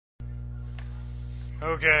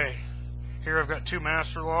Okay, here I've got two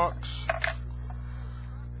master locks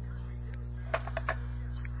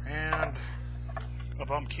and a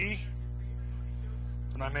bump key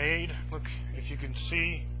that I made. Look, if you can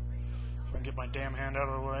see, if I can get my damn hand out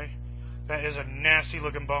of the way, that is a nasty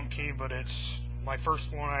looking bump key, but it's my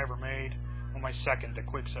first one I ever made. Well, my second. The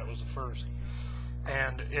Quickset was the first,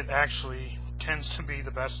 and it actually tends to be the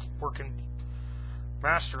best working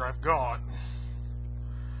master I've got.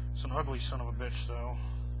 It's an ugly son of a bitch, though.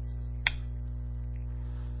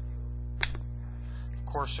 Of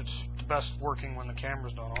course, it's the best working when the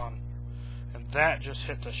camera's not on. And that just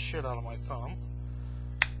hit the shit out of my thumb.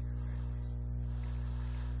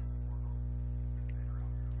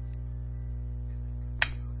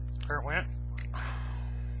 There it went.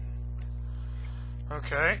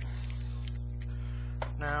 Okay.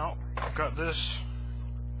 Now, I've got this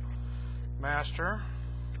master.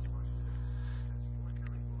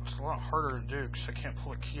 It's a lot harder to do because I can't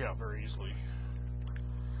pull a key out very easily.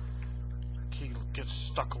 The key gets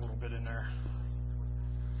stuck a little bit in there.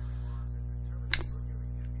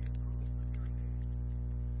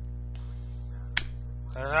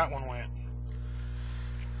 There that one went.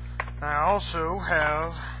 I also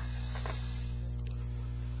have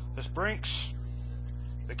this Brinks.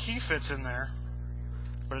 The key fits in there,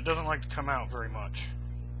 but it doesn't like to come out very much.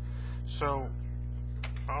 So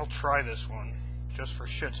I'll try this one just for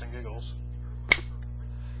shits and giggles.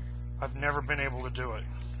 I've never been able to do it,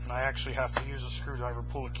 and I actually have to use a screwdriver to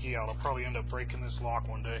pull a key out. I'll probably end up breaking this lock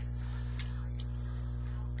one day.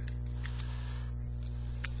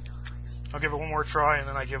 I'll give it one more try and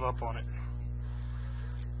then I give up on it.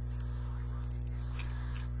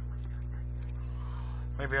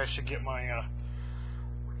 Maybe I should get my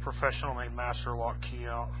professional made master lock key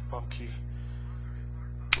out, bump key.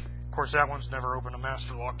 Of course, that one's never opened a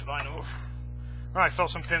master lock that I know of. I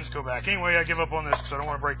felt some pins go back. Anyway, I give up on this because I don't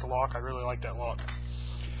want to break the lock. I really like that lock.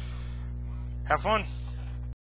 Have fun.